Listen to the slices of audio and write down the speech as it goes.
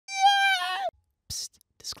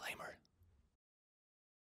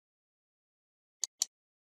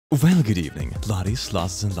Well, good evening, laddies,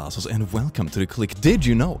 lasses and lassos, and welcome to the click. Did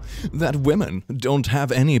you know that women don't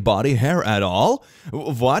have any body hair at all?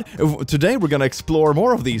 What? Today we're gonna explore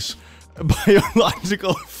more of these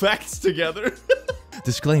biological facts together.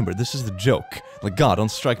 Disclaimer, this is the joke. Like, God,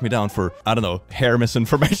 don't strike me down for, I don't know, hair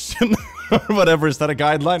misinformation or whatever. Is that a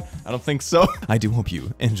guideline? I don't think so. I do hope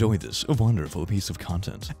you enjoy this wonderful piece of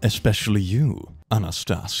content. Especially you,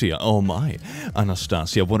 Anastasia. Oh my.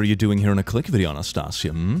 Anastasia, what are you doing here in a click video,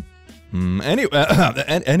 Anastasia? Anyway.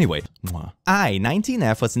 I,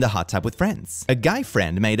 19F, was in the hot tub with friends. A guy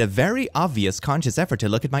friend made a very obvious conscious effort to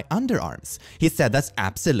look at my underarms. He said that's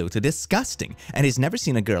absolutely disgusting, and he's never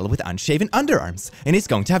seen a girl with unshaven underarms, and he's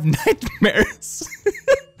going to have nightmares.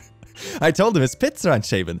 I told him his pits are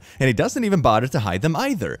unshaven, and he doesn't even bother to hide them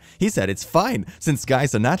either. He said it's fine, since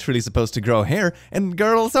guys are naturally supposed to grow hair, and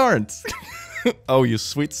girls aren't. Oh, you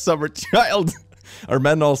sweet summer child. Are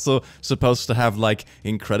men also supposed to have, like,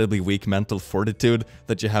 incredibly weak mental fortitude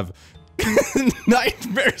that you have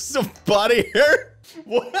nightmares of body hair?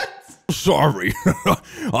 What? Sorry,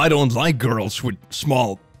 I don't like girls with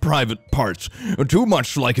small private parts. Too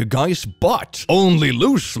much like a guy's butt. Only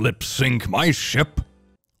loose lips sink my ship.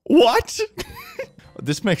 What?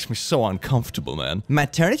 This makes me so uncomfortable, man.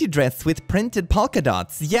 Maternity dress with printed polka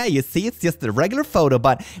dots. Yeah, you see, it's just a regular photo,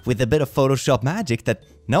 but with a bit of Photoshop magic that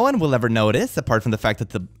no one will ever notice, apart from the fact that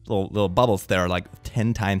the little bubbles there are like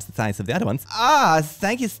 10 times the size of the other ones. Ah,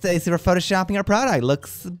 thank you, Stacy, for photoshopping our product.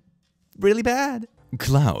 Looks really bad.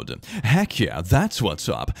 Cloud. Heck yeah, that's what's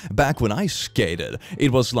up. Back when I skated, it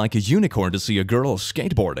was like a unicorn to see a girl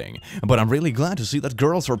skateboarding. But I'm really glad to see that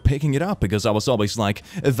girls are picking it up, because I was always like,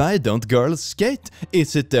 why don't girls skate?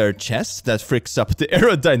 Is it their chest that fricks up the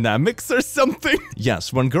aerodynamics or something?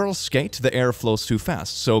 Yes, when girls skate, the air flows too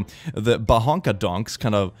fast, so the bahonka donks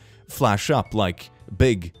kind of flash up like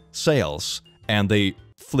big sails, and they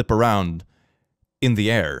flip around in the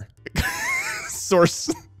air. Source.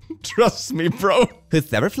 Trust me, bro.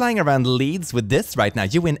 Who's ever flying around Leeds with this right now?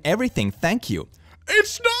 You win everything, thank you.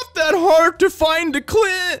 It's not that hard to find a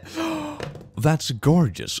clit. That's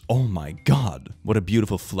gorgeous. Oh my god. What a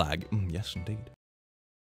beautiful flag. Yes, indeed.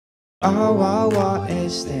 Oh, what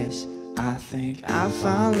is this? I think I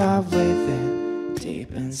found love with it.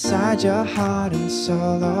 Deep inside your heart and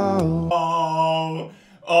soul.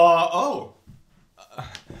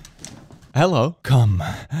 Hello. Come.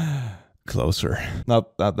 Closer.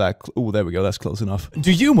 Not that. Oh, there we go. That's close enough.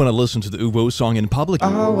 Do you want to listen to the Uwo song in public?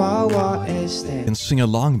 Oh, what is this? And sing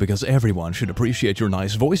along because everyone should appreciate your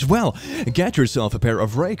nice voice? Well, get yourself a pair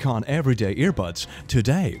of Raycon Everyday Earbuds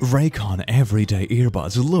today. Raycon Everyday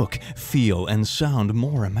Earbuds look, feel, and sound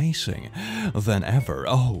more amazing than ever.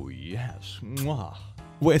 Oh, yes. Mwah.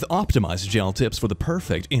 With optimized gel tips for the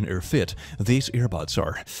perfect in-ear fit, these earbuds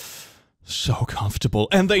are so comfortable,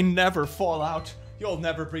 and they never fall out. You'll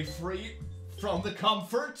never be free from the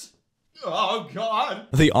comfort. Oh, God.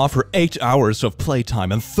 They offer 8 hours of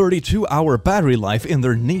playtime and 32-hour battery life in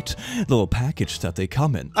their neat little package that they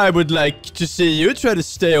come in. I would like to see you try to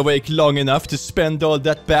stay awake long enough to spend all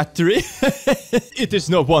that battery. It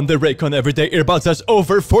is no wonder Raycon Everyday Earbuds has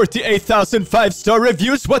over 48,000 5-star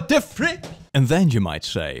reviews. What the frick? And then you might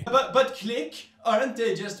say, But Click, aren't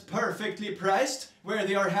they just perfectly priced? Where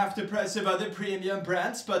they are half the price of other premium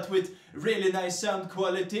brands, but with really nice sound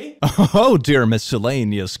quality? Oh, dear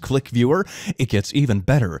miscellaneous Click viewer, it gets even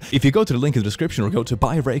better. If you go to the link in the description or go to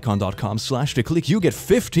buyraycon.com/theclick, you get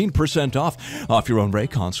 15% off your own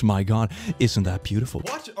Raycons. My God, isn't that beautiful?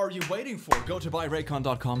 What are you waiting for? Go to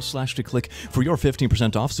buyraycon.com/theclick for your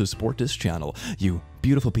 15% off to support this channel. You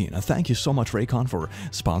beautiful being. Thank you so much, Raycon, for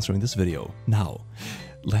sponsoring this video. Now,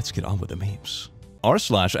 let's get on with the memes.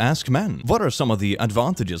 r/askmen. What are some of the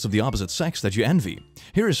advantages of the opposite sex that you envy?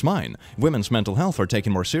 Here is mine. Women's mental health are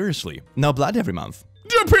taken more seriously. No blood every month.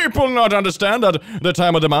 Do people not understand that the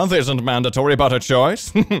time of the month isn't mandatory but a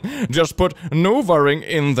choice? Just put Nuvaring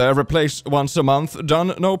in there, replace once a month,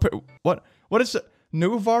 done, no What is it?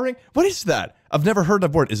 Nuvaring? What is that? I've never heard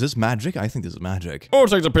that word. Is this magic? I think this is magic. Or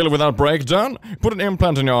take the pill without break, done. Put an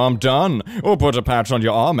implant in your arm, done. Or put a patch on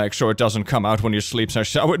your arm, make sure it doesn't come out when you sleep or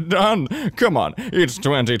shower, done. Come on, it's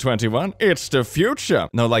 2021, it's the future.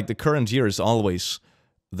 No, like the current year is always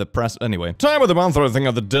the anyway. Time of the month or a thing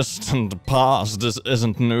of the distant past. This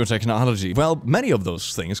isn't new technology. Well, many of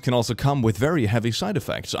those things can also come with very heavy side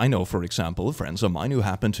effects. I know, for example, friends of mine who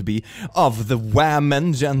happen to be of the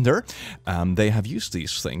woman gender. They have used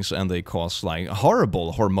these things and they cause like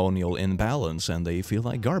horrible hormonal imbalance and they feel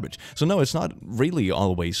like garbage. So no, it's not really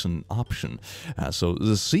always an option. So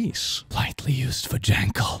the cease. Lightly used for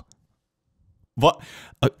jankle. What?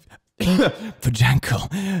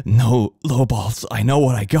 Vajankle. No low balls. I know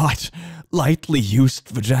what I got. Lightly used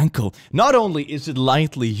vajankle. Not only is it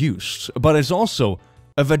lightly used, but it's also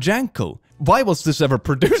a vajankle. Why was this ever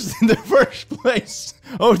produced in the first place?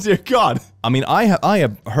 Oh dear God. I mean, I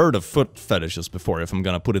have heard of foot fetishes before, if I'm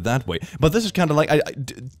gonna put it that way. But this is kind of like,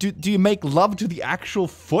 do you make love to the actual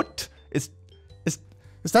foot? Is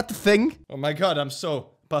that the thing? Oh my God, I'm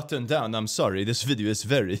so buttoned down. I'm sorry, this video is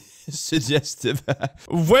very suggestive.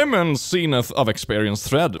 Women seen of experience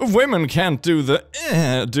thread. Women can't do the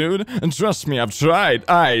dude. And trust me, I've tried.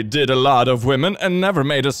 I did a lot of women and never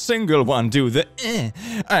made a single one do the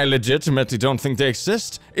I legitimately don't think they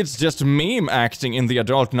exist. It's just meme acting in the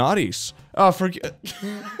adult naughties. Oh, forget.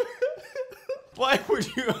 Why would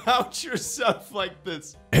you out yourself like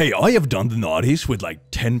this? Hey, I have done the naughties with like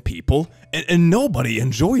 10 people and nobody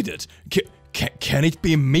enjoyed it. Can it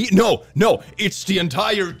be me? No, it's the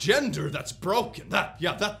entire gender that's broken.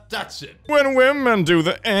 That's it. When women do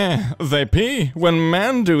the they pee. When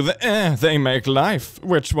men do the they make life.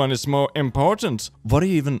 Which one is more important? What are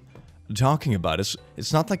you even talking about?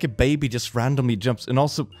 It's not like a baby just randomly jumps, and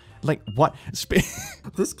also, like, what?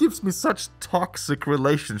 This gives me such toxic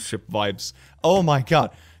relationship vibes. Oh my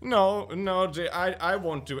God. No, Jay, I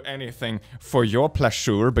won't do anything for your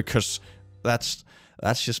pleasure, because that's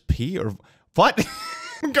just pee or... What?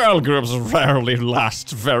 Girl groups rarely last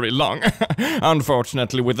very long.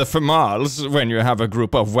 Unfortunately, with the females, when you have a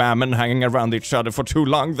group of women hanging around each other for too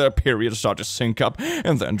long, their periods start to sync up,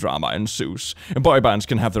 and then drama ensues. Boy bands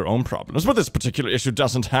can have their own problems, but this particular issue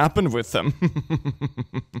doesn't happen with them.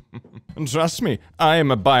 And trust me, I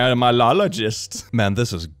am a biomyologist. Man,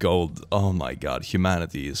 this is gold. Oh my God,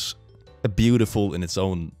 humanity is beautiful in its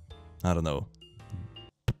own, I don't know,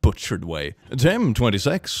 butchered way. Tim,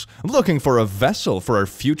 26, looking for a vessel for our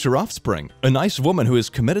future offspring. A nice woman who is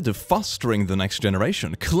committed to fostering the next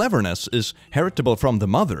generation. Cleverness is heritable from the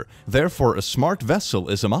mother, therefore a smart vessel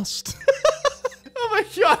is a must. Oh my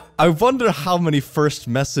God. I wonder how many first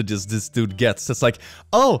messages this dude gets. It's like,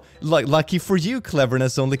 oh, lucky for you,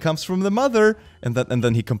 cleverness only comes from the mother. And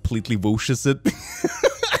then he completely whooshes it.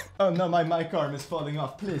 Oh no, my mic arm is falling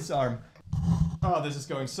off. Please, arm. Oh, this is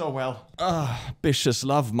going so well. Bitches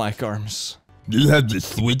love mic arms. You have the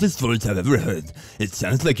sweetest voice I've ever heard. It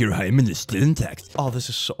sounds like your hymen is still intact. Oh, this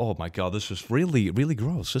is so, oh my God, this is really, really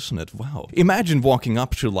gross, isn't it? Wow. Imagine walking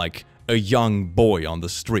up to like a young boy on the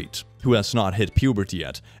street who has not hit puberty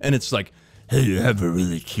yet, and it's like, hey, you have a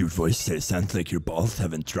really cute voice that sounds like your balls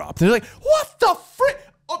haven't dropped. They're like, what the frick?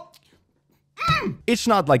 Oh. It's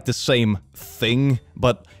not like the same thing,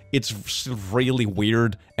 but it's really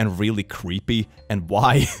weird and really creepy. And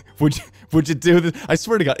why would you do this? I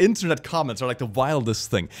swear to God, internet comments are like the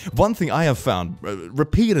wildest thing. One thing I have found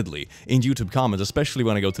repeatedly in YouTube comments, especially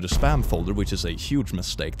when I go to the spam folder, which is a huge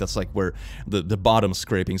mistake. That's like where the bottom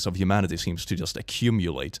scrapings of humanity seems to just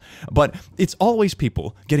accumulate. But it's always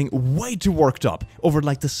people getting way too worked up over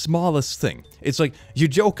like the smallest thing. It's like you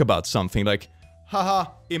joke about something like, haha,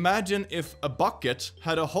 imagine if a bucket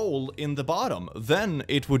had a hole in the bottom, then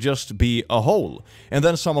it would just be a hole. And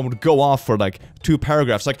then someone would go off for like 2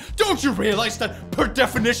 paragraphs like, don't you realize that per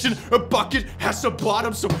definition a bucket has a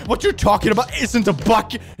bottom, so what you're talking about isn't a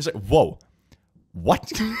bucket? It's like, whoa.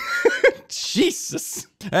 What? Jesus.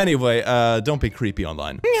 Anyway, don't be creepy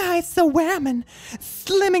online. Yeah, it's a woman.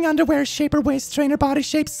 Slimming underwear shaper, waist trainer, body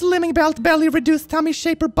shape, slimming belt, belly, reduced tummy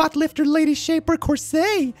shaper, butt lifter, lady shaper,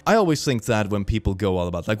 corset. I always think that when people go all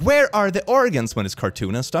about like, where are the organs when it's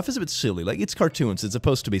cartoon and stuff, is a bit silly. Like, it's cartoons, it's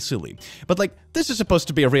supposed to be silly. But like, this is supposed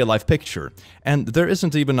to be a real life picture. And there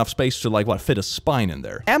isn't even enough space to like, what, fit a spine in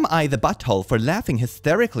there. Am I the butthole for laughing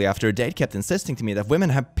hysterically after a date kept insisting to me that women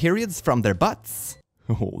have periods from their butts?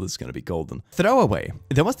 Oh, this is gonna be golden. Throwaway.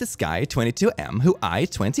 There was this guy, 22M, who I,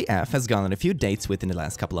 20F, has gone on a few dates with in the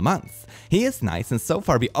last couple of months. He is nice, and so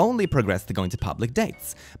far we only progressed to going to public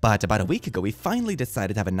dates. But about a week ago, we finally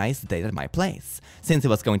decided to have a nice date at my place. Since he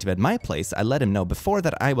was going to be at my place, I let him know before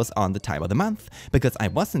that I was on the time of the month, because I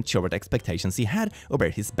wasn't sure what expectations he had or where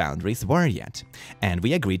his boundaries were yet. And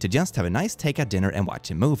we agreed to just have a nice takeout dinner and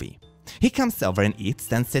watch a movie. He comes over and eats,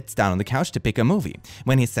 then sits down on the couch to pick a movie,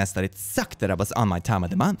 when he says that it sucked that I was on my time of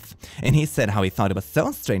the month. And he said how he thought it was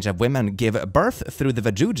so strange that women give birth through the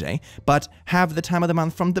vajuje, but have the time of the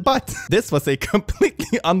month from the butt. This was a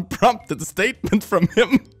completely unprompted statement from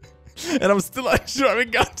him. And I'm still not sure how we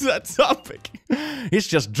got to that topic. He's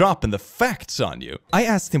just dropping the facts on you. I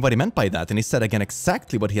asked him what he meant by that, and he said again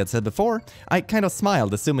exactly what he had said before. I kind of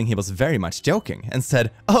smiled, assuming he was very much joking, and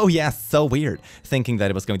said, "Oh yeah, so weird," thinking that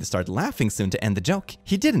he was going to start laughing soon to end the joke.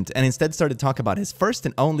 He didn't, and instead started talking about his first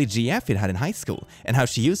and only GF he'd had in high school, and how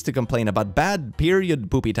she used to complain about bad period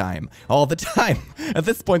poopy time all the time. At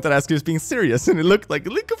this point, I asked if he was being serious, and he looked like a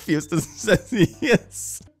little confused and said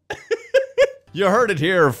yes. You heard it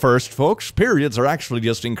here first, folks. Periods are actually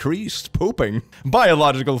just increased pooping.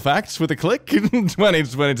 Biological facts with a click in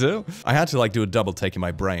 2022. I had to like do a double take in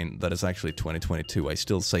my brain that it's actually 2022. I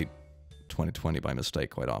still say 2020 by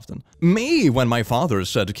mistake quite often. Me, when my father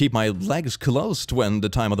said to keep my legs closed when the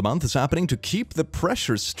time of the month is happening to keep the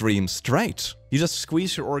pressure stream straight. You just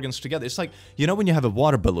squeeze your organs together. It's like, you know when you have a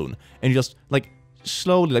water balloon and you just like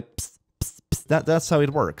slowly like psst, that's how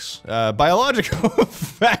it works. Biological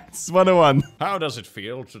facts 101. How does it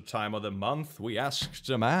feel to time of the month? We asked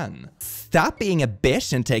a man. Stop being a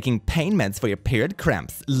bitch and taking pain meds for your period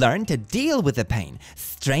cramps. Learn to deal with the pain.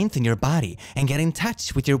 Strengthen your body and get in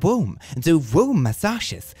touch with your womb. Do womb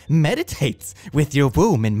massages. Meditate with your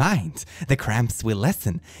womb in mind. The cramps will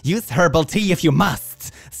lessen. Use herbal tea if you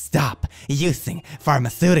must. Stop using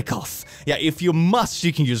pharmaceuticals. Yeah, if you must,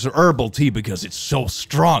 you can use herbal tea because it's so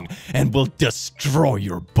strong and will destroy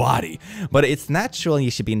your body. But it's natural and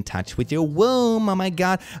you should be in touch with your womb. Oh my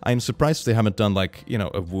god. I'm surprised they haven't done like, you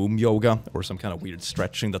know, a womb yoga or some kind of weird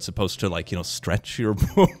stretching that's supposed to like, you know, stretch your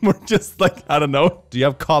womb or just like, I don't know. Do you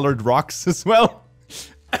have colored rocks as well?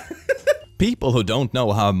 People who don't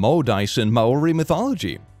know have Mo dies in Maori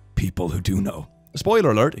mythology. People who do know.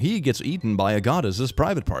 Spoiler alert, he gets eaten by a goddess's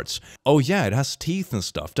private parts. Oh yeah, it has teeth and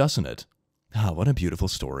stuff, doesn't it? Ah, what a beautiful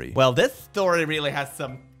story. Well, this story really has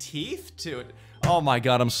some teeth to it. Oh my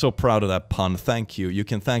god, I'm so proud of that pun. Thank you. You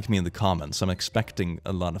can thank me in the comments. I'm expecting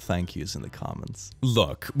a lot of thank yous in the comments.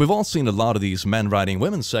 Look, we've all seen a lot of these men writing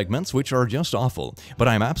women segments, which are just awful. But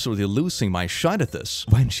I'm absolutely losing my shite at this.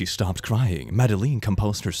 When she stopped crying, Madeline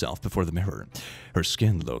composed herself before the mirror. Her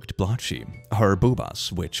skin looked blotchy. Her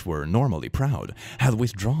boobas, which were normally proud, had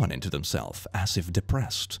withdrawn into themselves, as if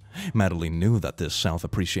depressed. Madeline knew that this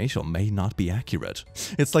self-appreciation may not be accurate.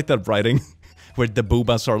 It's like that writing where the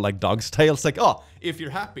boobas are like dog's tails. Like, oh, if you're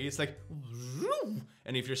happy, it's like,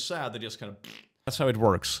 and if you're sad, they just kind of... That's how it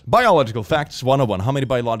works. Biological facts 101. How many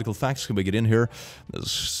biological facts can we get in here?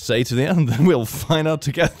 Stay to the end, then we'll find out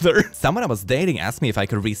together. Someone I was dating asked me if I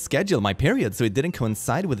could reschedule my period so it didn't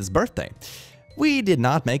coincide with his birthday. We did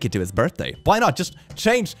not make it to his birthday. Why not? Just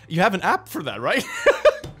change. You have an app for that, right?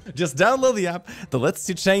 Just download the app that lets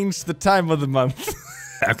you change the time of the month.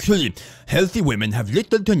 Actually, healthy women have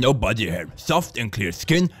little to no body hair, soft and clear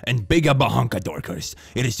skin, and big abahunka dorkers.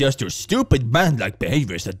 It is just your stupid man-like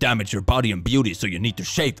behaviors that damage your body and beauty, so you need to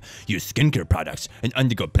shave, use skincare products, and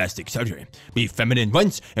undergo plastic surgery. Be feminine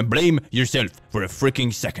once and blame yourself for a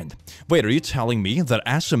freaking second. Wait, are you telling me that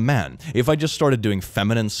as a man, if I just started doing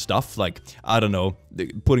feminine stuff, like, I don't know,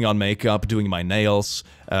 putting on makeup, doing my nails,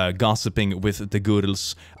 gossiping with the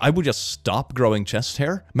girls, I would just stop growing chest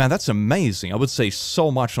hair? Man, that's amazing. I would say so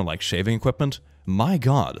much on like shaving equipment. My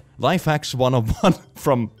god. Life hacks 101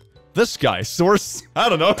 from this guy. Source? I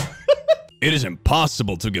don't know. It is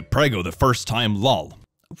impossible to get preggo the first time, lol.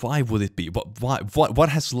 Why would it be? What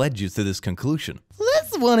has led you to this conclusion?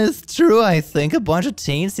 This one is true, I think. A bunch of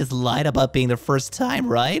teens just lied about being their first time,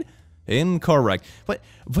 right? Incorrect. But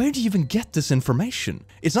where do you even get this information?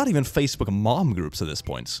 It's not even Facebook mom groups at this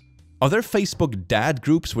point. Are there Facebook dad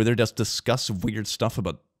groups where they just discuss weird stuff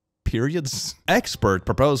about periods? Expert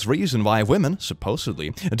proposed reason why women, supposedly,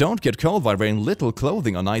 don't get cold by wearing little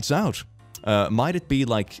clothing on nights out. Might it be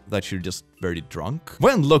like that you're just very drunk?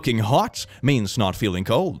 When looking hot means not feeling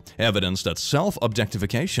cold. Evidence that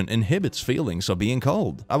self-objectification inhibits feelings of being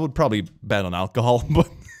cold. I would probably bet on alcohol, but...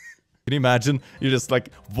 Can you imagine? You're just like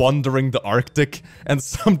wandering the Arctic and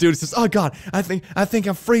some dude says, oh god, I think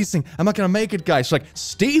I'm freezing. I'm not gonna make it, guys. Like,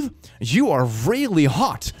 Steve, you are really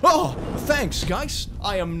hot. Oh, thanks, guys.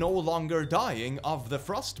 I am no longer dying of the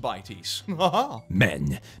frostbites.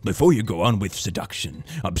 Men, before you go on with seduction,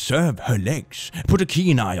 observe her legs. Put a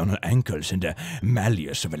keen eye on her ankles and the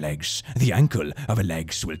malleus of her legs. The ankle of her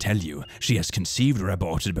legs will tell you she has conceived or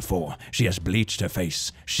aborted before. She has bleached her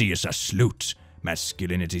face. She is a sloot.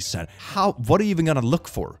 Masculinity said. What are you even gonna look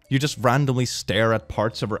for? You just randomly stare at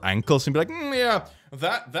parts of her ankles and be like, yeah,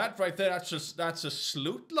 that right there, that's a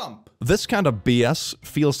sloot lump. This kind of BS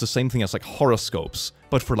feels the same thing as like horoscopes,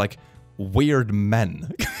 but for like weird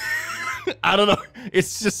men. I don't know.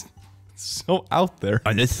 It's just So out there.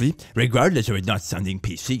 Honestly, regardless of it not sounding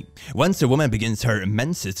PC, once a woman begins her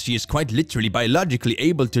menses, she is quite literally biologically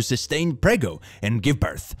able to sustain prego and give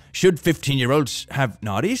birth. Should 15-year-olds have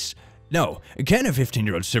naughties? No. Can a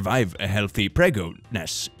 15-year-old survive a healthy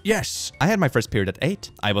prego-ness? Yes. I had my first period at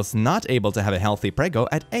 8. I was not able to have a healthy prego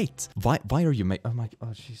at 8. Why are you making...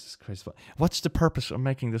 Oh, Jesus Christ. What's the purpose of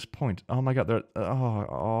making this point? Oh my god,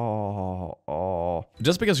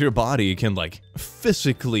 Just because your body can, like,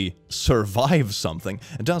 physically survive something,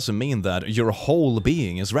 it doesn't mean that your whole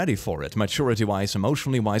being is ready for it, maturity-wise,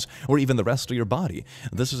 emotionally-wise, or even the rest of your body.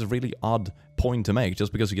 This is a really odd point to make.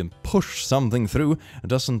 Just because you can push something through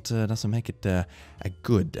doesn't make it a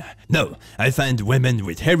good. No, I find women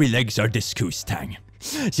with hairy legs are disgusting.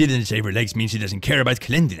 She doesn't shave her legs means she doesn't care about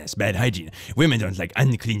cleanliness, bad hygiene. Women don't like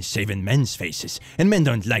unclean shaven men's faces, and men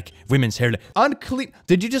don't like women's hair. Unclean?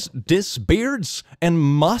 Did you just diss beards and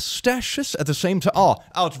mustaches at the same time? Oh,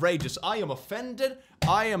 outrageous. I am offended.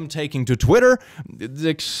 I am taking to Twitter.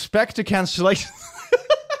 Expect a cancellation.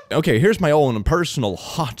 Okay, here's my own personal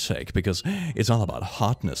hot take, because it's all about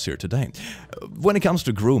hotness here today. When it comes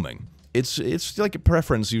to grooming, it's like a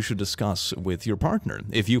preference you should discuss with your partner.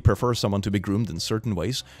 If you prefer someone to be groomed in certain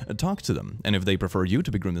ways, talk to them. And if they prefer you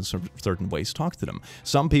to be groomed in certain ways, talk to them.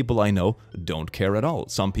 Some people I know don't care at all.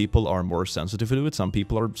 Some people are more sensitive to it. Some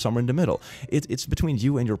people are somewhere in the middle. It's between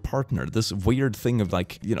you and your partner. This weird thing of,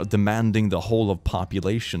 like, you know, demanding the whole of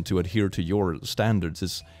population to adhere to your standards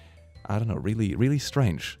is, I don't know, really, really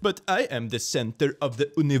strange. But I am the center of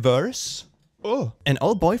the universe. Oh. An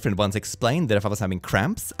old boyfriend once explained that if I was having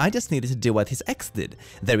cramps, I just needed to do what his ex did.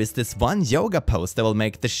 There is this one yoga pose that will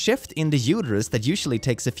make the shift in the uterus that usually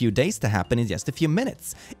takes a few days to happen in just a few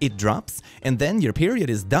minutes. It drops, and then your period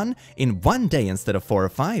is done in 1 day instead of 4 or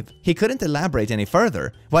 5. He couldn't elaborate any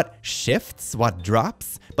further. What shifts? What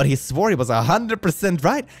drops? But he swore he was 100%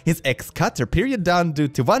 right. His ex cut her period down due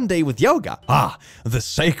to 1 day with yoga. Ah, the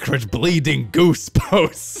sacred bleeding goose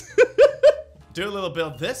pose. Do a little bit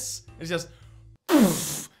of this. It's just...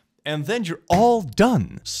 and then you're all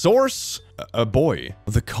done. Source, a boy.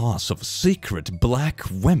 The cause of secret black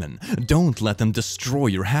women. Don't let them destroy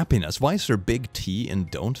your happiness. Why is there big T in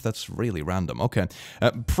don't? That's really random. Okay.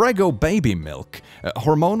 Prego baby milk.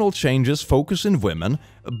 Hormonal changes focus in women.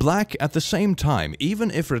 Black at the same time,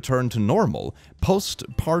 even if return to normal.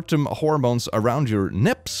 Postpartum hormones around your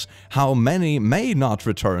nips. How many may not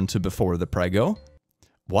return to before the prego?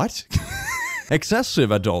 What?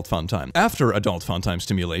 Excessive adult fun time. After adult fun time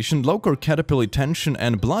stimulation, local caterpillar tension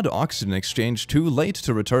and blood oxygen exchange too late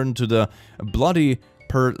to return to the bloody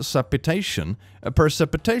precipitation.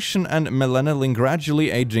 Precipitation and melanin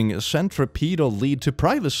gradually aging centripetal lead to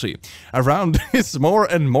privacy. Around is more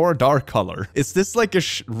and more dark color. Is this like a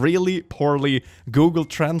really poorly Google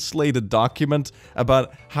translated document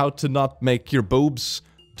about how to not make your boobs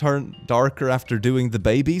turn darker after doing the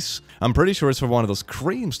babies? I'm pretty sure it's for one of those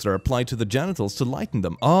creams that are applied to the genitals to lighten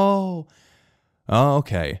them. Oh,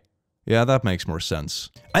 okay. Yeah, that makes more sense.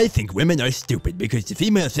 I think women are stupid because the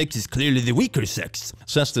female sex is clearly the weaker sex.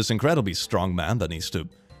 Says this incredibly strong man that needs to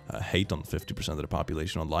hate on 50% of the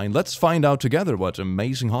population online. Let's find out together what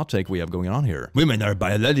amazing hot take we have going on here. Women are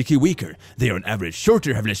biologically weaker. They are on average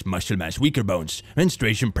shorter, have less muscle mass, weaker bones,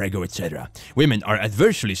 menstruation, prego, etc. Women are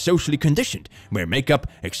adversely socially conditioned, wear makeup,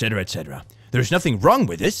 etc., etc. There's nothing wrong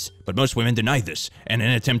with this, but most women deny this, and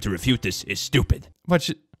an attempt to refute this is stupid. What?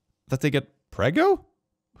 That they get prego?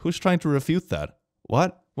 Who's trying to refute that?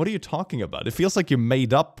 What? What are you talking about? It feels like you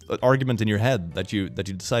made up an argument in your head that you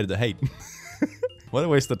decided to hate. What a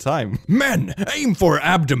waste of time. Men, aim for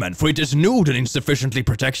abdomen, for it is nude and insufficiently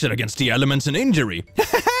protected against the elements and injury.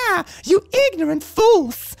 Ha! You ignorant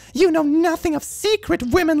fools! You know nothing of secret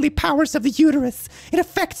womanly powers of the uterus. It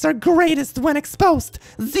affects our greatest when exposed.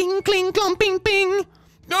 Zing, cling, clump, ping, ping.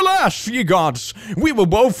 Alas, ye gods, we were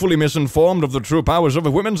woefully misinformed of the true powers of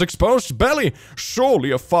a woman's exposed belly.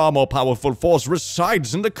 Surely a far more powerful force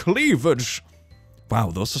resides in the cleavage.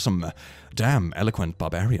 Wow, those are some damn eloquent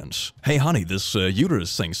barbarians. Hey honey, this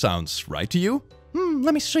uterus thing sounds right to you?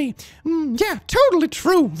 Let me see. Yeah, totally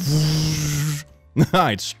true.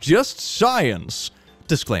 It's just science.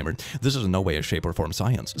 Disclaimer, this is in no way a shape or form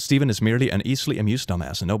science. Steven is merely an easily amused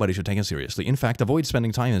dumbass and nobody should take him seriously. In fact, avoid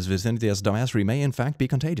spending time in his vicinity as dumbassery may in fact be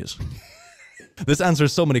contagious. This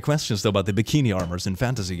answers so many questions though about the bikini armors in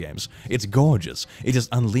fantasy games. It's gorgeous. It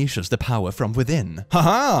just unleashes the power from within.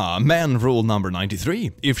 Haha! Man rule number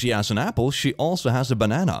 93. If she has an apple, she also has a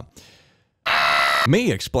banana.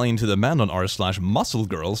 Me explain to the men on r/muscle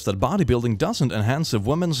girls that bodybuilding doesn't enhance a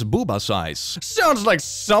woman's booba size. Sounds like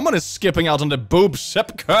someone is skipping out on the boob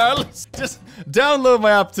ship curls. Just download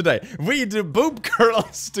my app today. We do boob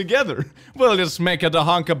curls together. We'll just make a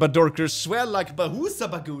honka badorker swell like bahoosa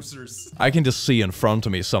bagoosers. I can just see in front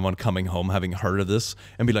of me someone coming home having heard of this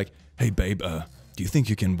and be like, hey babe, do you think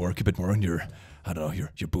you can work a bit more on your, I don't know,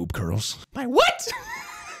 your boob curls? My what?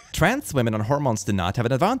 Trans women on hormones do not have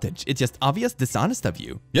an advantage. It's just obvious dishonest of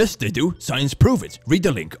you. Yes, they do. Science prove it. Read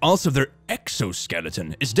the link. Also, their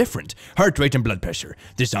exoskeleton is different. Heart rate and blood pressure.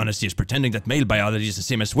 Dishonesty is pretending that male biology is the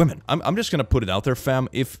same as women. I'm just gonna put it out there, fam.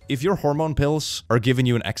 If your hormone pills are giving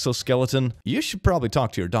you an exoskeleton, you should probably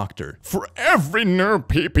talk to your doctor. For every new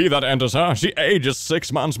PP that enters her, she ages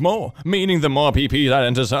 6 months more. Meaning the more PP that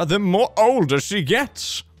enters her, the more older she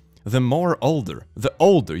gets. The more older. The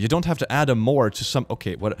older. You don't have to add a more to some...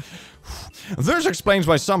 Okay, what... This explains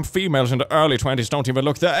why some females in the early 20s don't even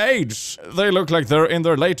look their age. They look like they're in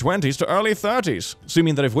their late 20s to early 30s. So you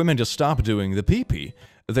mean that if women just stop doing the pee-pee,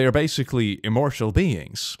 they are basically immortal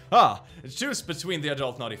beings? Choose between the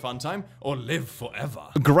adult naughty fun time or live forever.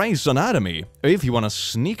 Grey's Anatomy. If you want to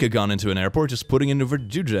sneak a gun into an airport, just putting in over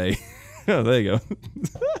Juj. Oh, there you go.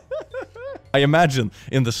 I imagine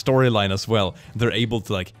in the storyline as well, they're able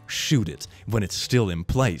to like shoot it when it's still in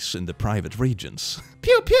place in the private regions.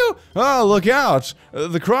 Pew pew! Oh, look out!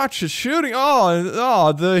 The crotch is shooting!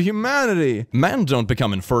 Oh, the humanity! Men don't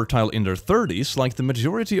become infertile in their 30s like the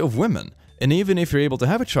majority of women. And even if you're able to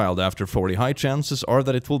have a child after 40, high chances are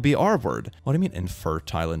that it will be R-word. What do you mean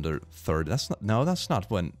infertile in their 30s? That's not, no, that's not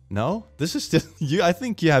when, no? This is still, I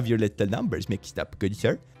think you have your little numbers mixed up, good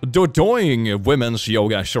sir. Doing women's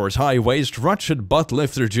yoga shorts, high waist, wretched butt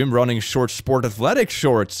lifter, gym running shorts, sport athletic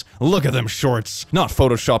shorts. Look at them shorts. Not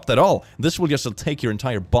photoshopped at all. This will just take your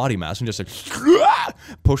entire body mass and just like,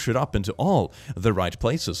 push it up into all the right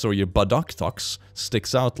places. So your buttocks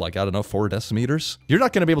sticks out like, I don't know, 4 decimeters. You're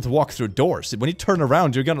not going to be able to walk through doors. When you turn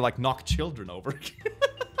around, you're going to like knock children over.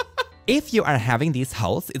 If you are having these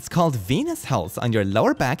holes, it's called Venus holes on your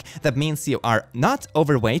lower back. That means you are not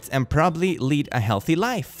overweight and probably lead a healthy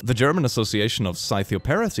life. The German Association of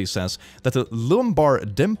Physiotherapy says that the lumbar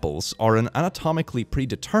dimples are anatomically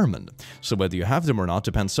predetermined. So whether you have them or not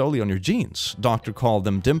depends solely on your genes. Doctor called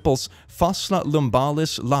them dimples fossa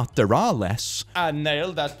lumbalis lateralis. I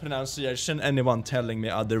nailed that pronunciation. Anyone telling me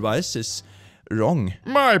otherwise is wrong.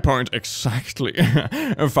 My point exactly.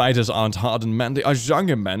 Fighters aren't hardened men, they are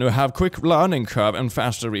younger men who have quick learning curve and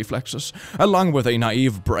faster reflexes, along with a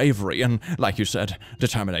naive bravery and, like you said,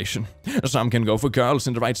 determination. Some can go for girls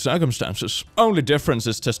in the right circumstances. Only difference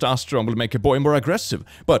is testosterone will make a boy more aggressive,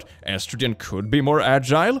 but estrogen could be more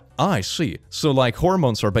agile. I see. So like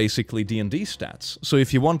hormones are basically D&D stats. So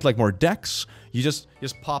if you want like more dex, you just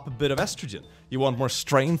pop a bit of estrogen. You want more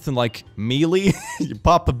strength and like melee, you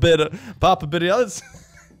pop a bit of others.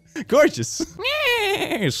 Gorgeous.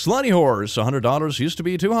 Slutty horse, $100 used to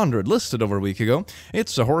be $200, listed over a week ago.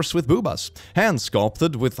 It's a horse with boobas, hand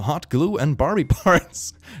sculpted with hot glue and Barbie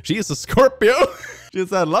parts. She is a Scorpio. She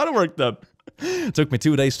has had a lot of work done. Took me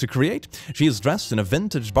 2 days to create. She is dressed in a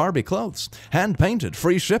vintage Barbie clothes, hand painted,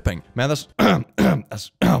 free shipping. Man,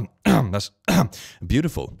 that's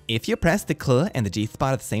beautiful. If you press the cl and the G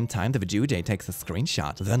spot at the same time, the vajayjay takes a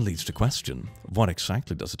screenshot. Then leads to question, what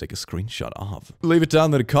exactly does it take a screenshot of? Leave it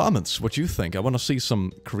down in the comments what you think. I want to see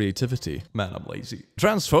some creativity. Man, I'm lazy.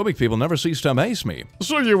 Transphobic people never cease to amaze me.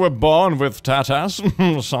 So you were born with tatas?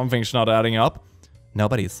 Something's not adding up.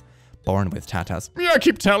 Nobody's born with tatas. Yeah,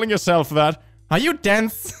 keep telling yourself that. Are you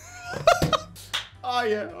dense? Oh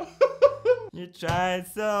yeah. You tried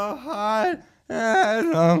so hard.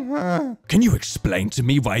 Can you explain to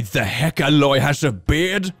me why the heck Aloy has a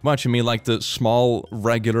beard? What, you mean like the small,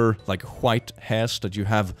 regular, like white hairs that you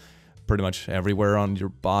have pretty much everywhere on your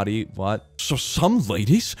body? What? So some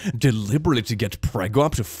ladies deliberately get preggo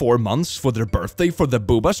up to 4 months for their birthday for the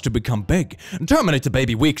boobas to become big. Terminate the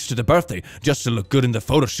baby weeks to the birthday just to look good in the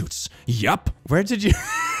photo shoots. Yup. Where did you...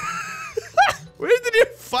 Where did you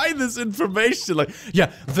find this information? Like,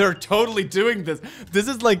 yeah, they're totally doing this. This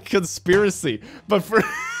is like conspiracy, but for...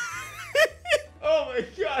 Oh my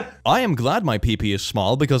god. I am glad my PP is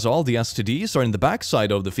small because all the STDs are in the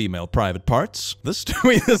backside of the female private parts. This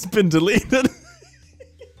tweet has been deleted.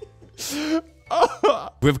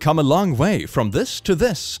 We've come a long way from this to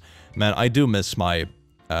this. Man, I do miss my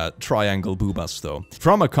triangle boobas though.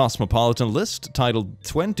 From a Cosmopolitan list titled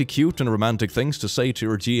 20 cute and romantic things to say to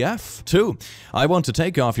your GF. 2. I want to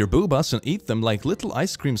take off your boobas and eat them like little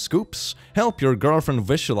ice cream scoops. Help your girlfriend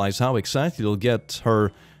visualize how excited you'll get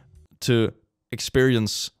her to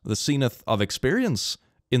experience the zenith of experience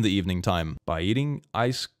in the evening time by eating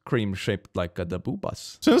ice cream shaped like the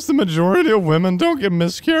boobas. Since the majority of women don't get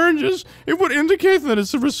miscarriages, it would indicate that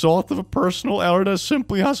it's a result of a personal error that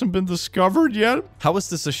simply hasn't been discovered yet. How is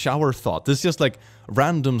this a shower thought? This is just like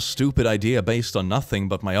random stupid idea based on nothing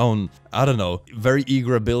but my own, I don't know, very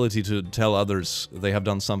eager ability to tell others they have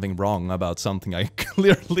done something wrong about something I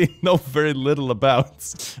clearly know very little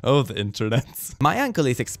about. Oh, the internet. My uncle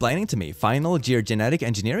is explaining to me, final year genetic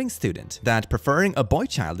engineering student, that preferring a boy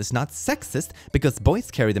child is not sexist because boys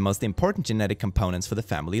carry the most important genetic components for the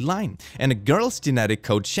family line. And a girl's genetic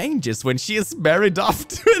code changes when she is married off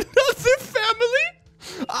to another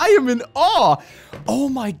family. I am in awe! Oh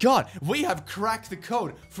my god, we have cracked the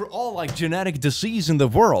code for all like genetic disease in the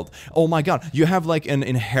world. Oh my god, you have like an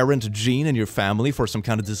inherent gene in your family for some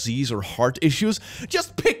kind of disease or heart issues.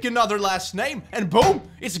 Just pick another last name and boom,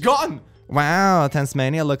 it's gone! Wow,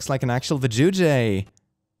 Tasmania looks like an actual vajuje.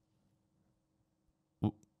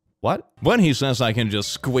 What? When he says I can just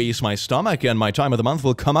squeeze my stomach and my time of the month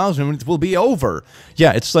will come out and it will be over.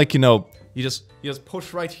 Yeah, it's like, you know, you just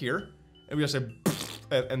push right here and we just say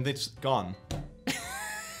and it's gone.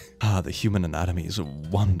 Ah, the human anatomy is a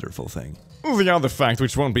wonderful thing. The other fact,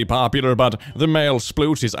 which won't be popular, but the male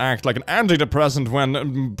splooties act like an antidepressant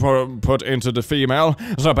when put into the female.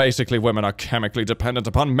 So basically, women are chemically dependent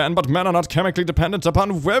upon men, but men are not chemically dependent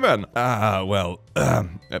upon women. Well, I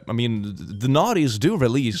mean, the naughties do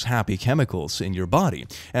release happy chemicals in your body.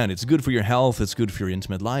 And it's good for your health, it's good for your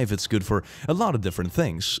intimate life, it's good for a lot of different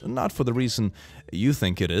things. Not for the reason you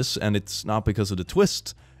think it is, and it's not because of the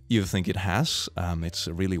twist you think it has. It's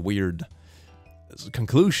a really weird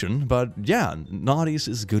conclusion, but yeah, naughties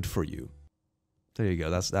is good for you. There you go,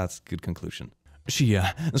 that's a good conclusion. She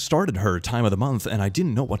started her time of the month and I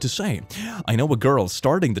didn't know what to say. I know a girl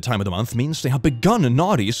starting the time of the month means they have begun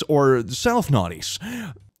naughties or self-naughties.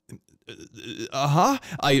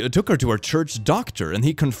 I took her to her church doctor and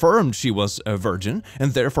he confirmed she was a virgin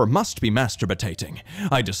and therefore must be masturbating.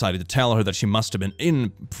 I decided to tell her that she must have been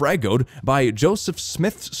impregnated by Joseph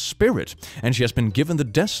Smith's spirit and she has been given the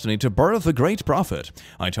destiny to birth a great prophet.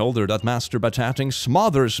 I told her that masturbating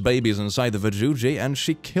smothers babies inside the vajayjay and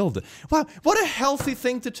she killed it. Wow, what a healthy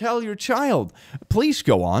thing to tell your child. Please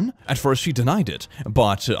go on. At first she denied it,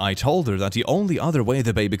 but I told her that the only other way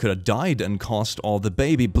the baby could have died and caused all the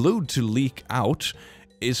baby blood to leak out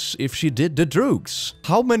is if she did the drugs.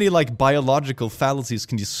 How many like biological fallacies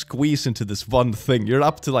can you squeeze into this one thing? You're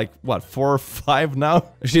up to like, what, 4 or 5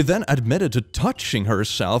 now? She then admitted to touching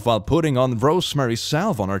herself while putting on rosemary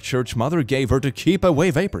salve on her church mother gave her to keep away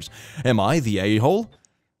vapors. Am I the a-hole?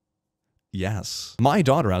 Yes. My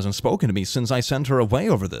daughter hasn't spoken to me since I sent her away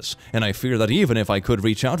over this, and I fear that even if I could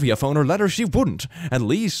reach out via phone or letter, she wouldn't. At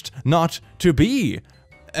least, not to be.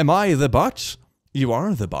 Am I the butt? You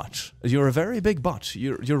are the butt. You're a very big butt.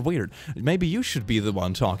 You're weird. Maybe you should be the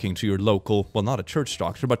one talking to your local, well, not a church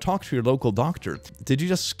doctor, but talk to your local doctor. Did you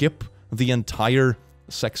just skip the entire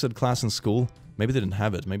sex ed class in school? Maybe they didn't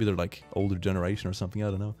have it. Maybe they're like older generation or something, I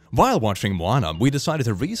don't know. While watching Moana, we decided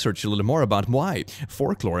to research a little more about Maui,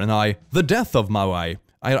 folklore, and the death of Maui.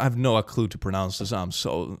 I have no clue to pronounce this, I'm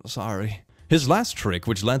so sorry. His last trick,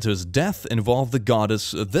 which led to his death, involved the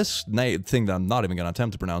goddess, this thing that I'm not even gonna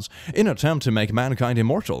attempt to pronounce, in an attempt to make mankind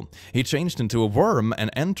immortal. He changed into a worm and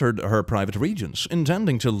entered her private regions,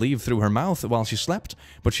 intending to leave through her mouth while she slept,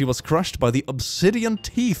 but she was crushed by the obsidian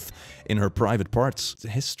teeth in her private parts. The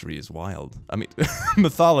history is wild. I mean,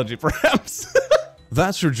 mythology, perhaps.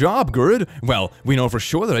 That's your job, Karud. Well, we know for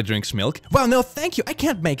sure that I drinks milk. Well, no thank you, I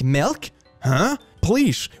can't make milk. Huh?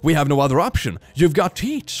 Please, we have no other option. You've got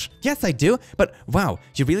teats. Yes, I do, but wow,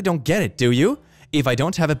 you really don't get it, do you? If I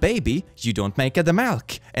don't have a baby, you don't make the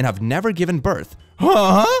milk, and I've never given birth.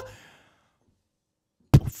 Huh?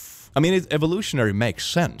 I mean, it evolutionary makes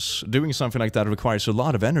sense. Doing something like that requires a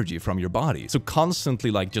lot of energy from your body. So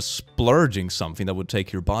constantly, like, just splurging something that would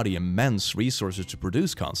take your body immense resources to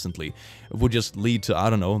produce constantly would just lead to, I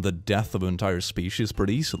don't know, the death of an entire species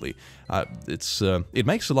pretty easily. It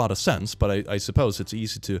makes a lot of sense, but I suppose it's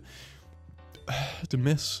easy to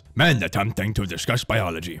miss. Man attempting to discuss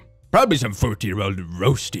biology. Probably some 40-year-old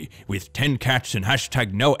roasty with 10 cats and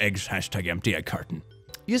hashtag no eggs, hashtag empty egg carton.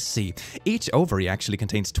 You see, each ovary actually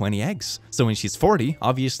contains 20 eggs. So when she's 40,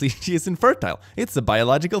 obviously she is infertile. It's a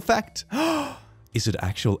biological fact. Is it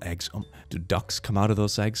actual eggs? Do ducks come out of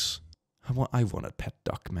those eggs? I want a pet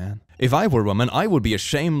duck, man. If I were a woman, I would be a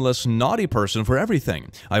shameless, naughty person for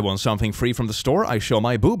everything. I want something free from the store, I show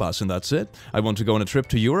my boobas and that's it. I want to go on a trip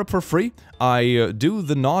to Europe for free. I do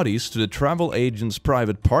the naughties to the travel agent's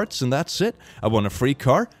private parts and that's it. I want a free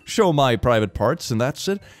car, show my private parts and that's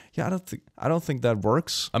it. Yeah, I don't think that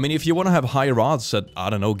works. I mean, if you want to have higher odds at, I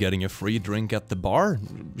don't know, getting a free drink at the bar,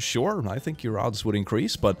 sure, I think your odds would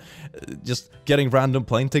increase, but just getting random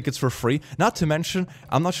plane tickets for free, not to mention,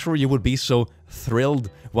 I'm not sure you would be so thrilled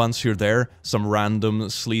once you're there, some random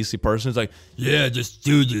sleazy person is like, yeah, just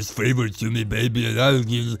do this favor to me, baby, and I'll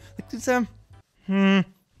give...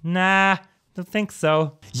 Nah, don't think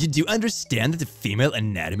so. You do understand that the female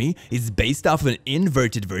anatomy is based off of an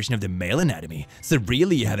inverted version of the male anatomy. So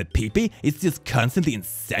really you have a pee-pee, it's just constantly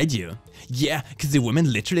inside you. Yeah, because the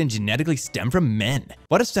women literally and genetically stem from men.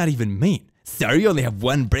 What does that even mean? Sorry you only have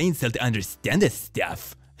one brain cell to understand this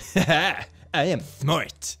stuff. Haha, I am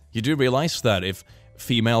smart. You do realize that if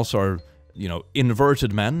females are, you know,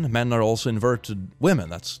 inverted men are also inverted women.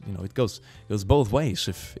 That's, you know, it goes both ways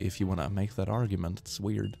if you want to make that argument. It's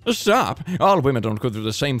weird. Stop! All women don't go through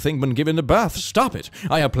the same thing when given to birth. Stop it!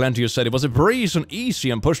 I have plenty who said it was a breeze and easy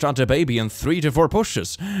and pushed out a baby in 3 to 4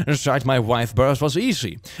 pushes. In fact, my wife's birth was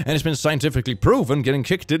easy. And it's been scientifically proven getting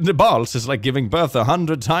kicked in the balls is like giving birth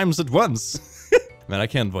 100 times at once. Man, I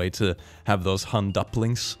can't wait to have those Hun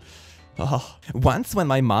duplings. Oh. Once when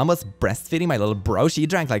my mom was breastfeeding my little bro, she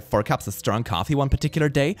drank like 4 cups of strong coffee one particular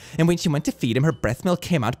day, and when she went to feed him, her breast milk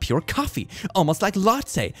came out pure coffee, almost like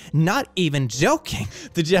latte. Not even joking.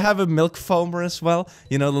 Did you have a milk foamer as well?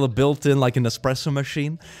 You know, a little built-in like an espresso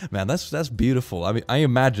machine? Man, that's beautiful. I mean, I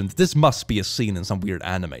imagine this must be a scene in some weird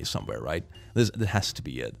anime somewhere, right? This has to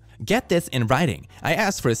be it. Get this in writing. I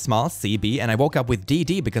asked for a small CB and I woke up with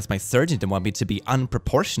DD because my surgeon didn't want me to be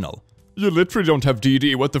unproportional. You literally don't have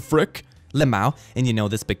DD, what the frick? Lemao, and you know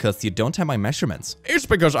this because you don't have my measurements. It's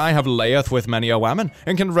because I have layeth with many a woman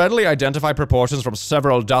and can readily identify proportions from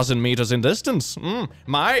several dozen meters in distance.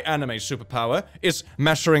 My anime superpower is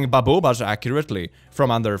measuring baboobas accurately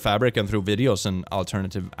from under fabric and through videos and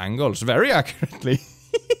alternative angles very accurately.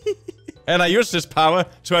 And I use this power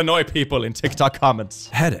to annoy people in TikTok comments.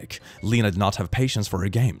 Headache. Lena did not have patience for her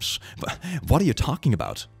games. But what are you talking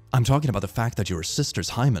about? I'm talking about the fact that your sister's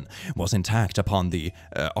hymen was intact upon the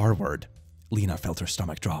R word. Lena felt her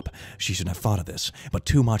stomach drop. She shouldn't have thought of this, but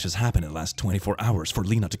too much has happened in the last 24 hours for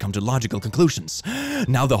Lena to come to logical conclusions.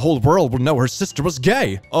 Now the whole world will know her sister was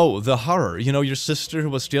gay. Oh, the horror. You know, your sister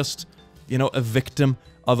was just, you know, a victim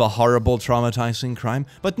of a horrible, traumatizing crime.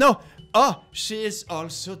 But no, she is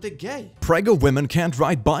also the gay. Prego women can't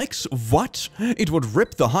ride bikes? What? It would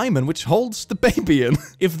rip the hymen which holds the baby in.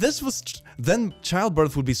 If this was, then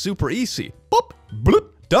childbirth would be super easy. Pop, bloop,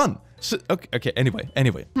 done. So, okay, anyway.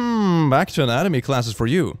 Back to anatomy classes for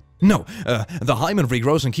you. No, the hymen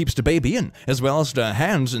regrows and keeps the baby in, as well as the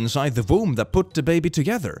hands inside the womb that put the baby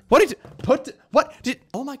together.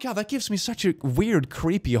 Oh my god, that gives me such a weird,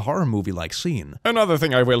 creepy horror movie-like scene. Another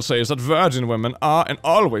thing I will say is that virgin women are and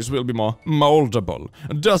always will be more moldable.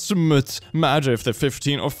 Doesn't matter if they're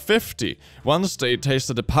 15 or 50. Once they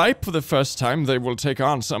tasted a pipe for the first time, they will take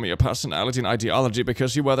on some of your personality and ideology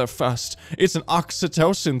because you were there first. It's an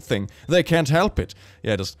oxytocin thing. They can't help it.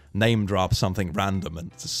 Yeah, just name drop something random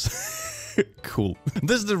and just cool.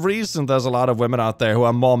 This is the reason there's a lot of women out there who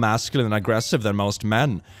are more masculine and aggressive than most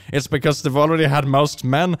men. It's because they've already had most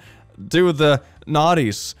men do the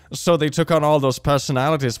naughties, so they took on all those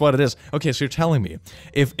personalities. What it is. Okay, so you're telling me,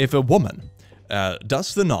 if a woman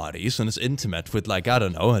does the naughties and is intimate with, like, I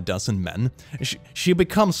don't know, a dozen men, she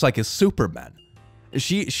becomes like a superman.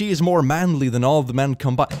 She is more manly than all the men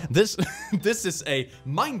combined. This is a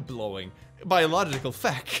mind-blowing biological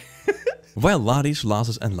fact. Well, laddies,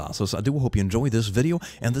 lasses, and lasses, I do hope you enjoyed this video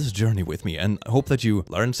and this journey with me, and hope that you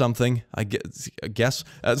learned something, I guess.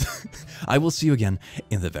 I will see you again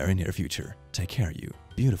in the very near future. Take care, you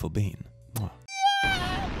beautiful bean.